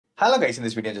Hello guys, in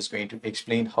this video I'm just going to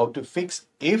explain how to fix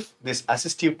if this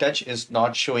assistive touch is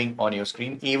not showing on your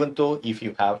screen even though if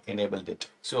you have enabled it.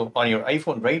 So on your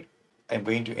iPhone, right, I'm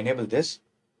going to enable this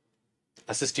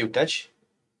assistive touch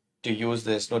to use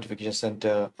this notification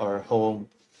center or home,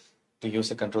 to use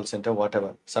the control center,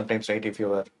 whatever. Sometimes, right, if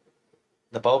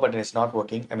the power button is not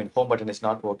working, home button is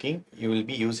not working, you will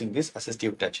be using this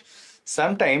assistive touch.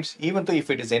 Sometimes even though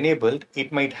if it is enabled,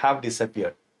 it might have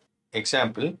disappeared.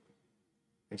 Example,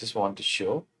 I just want to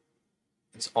show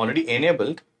it's already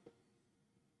enabled,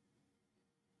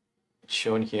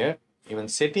 shown here. Even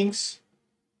settings,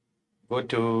 go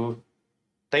to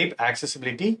type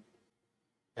accessibility,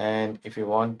 and if you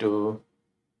want to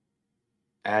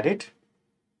add it,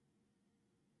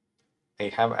 I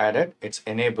have added, it's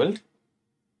enabled,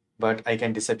 but I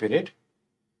can disappear it.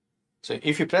 So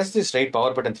if you press this right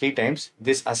power button 3 times,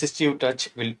 this assistive touch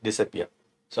will disappear.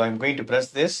 So I'm going to press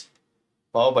this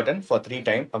power button for 3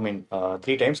 times,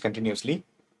 3 times continuously.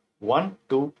 1,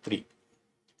 2, 3.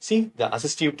 See, the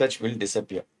assistive touch will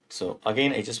disappear. So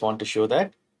again, I just want to show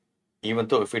that even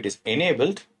though if it is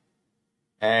enabled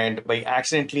and by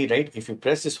accidentally, right, if you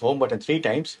press this home button 3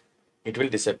 times, it will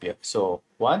disappear. So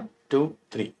 1, 2,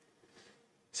 3.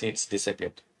 See, it's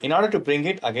disappeared. In order to bring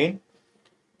it again,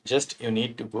 just you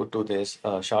need to go to this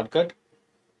shortcut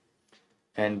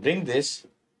and bring this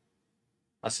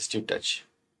assistive touch.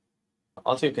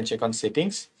 Also, you can check on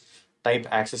settings, type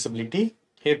accessibility.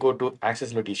 Here, go to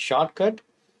accessibility shortcut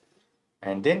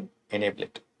and then enable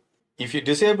it. If you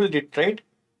disabled it, right,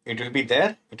 it will be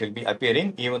there. It will be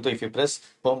appearing even though if you press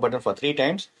home button for 3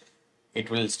 times, it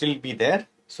will still be there.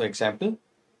 So example,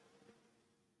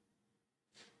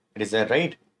 it is there,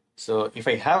 right? So if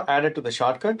I have added to the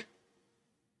shortcut,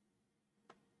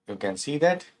 you can see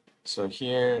that. So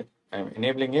here I'm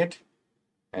enabling it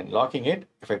and locking it.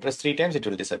 If I press 3 times, it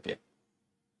will disappear.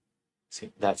 See,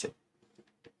 that's it.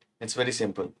 It's very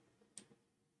simple.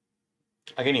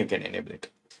 Again, you can enable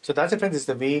it. So that's it, friends. This is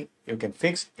the way you can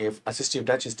fix if assistive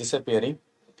touch is disappearing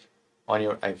on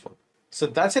your iPhone. So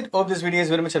that's it. Hope this video is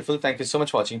very much helpful. Thank you so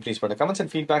much for watching. Please put the comments and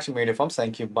feedbacks in media forms.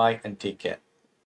 Thank you. Bye and take care.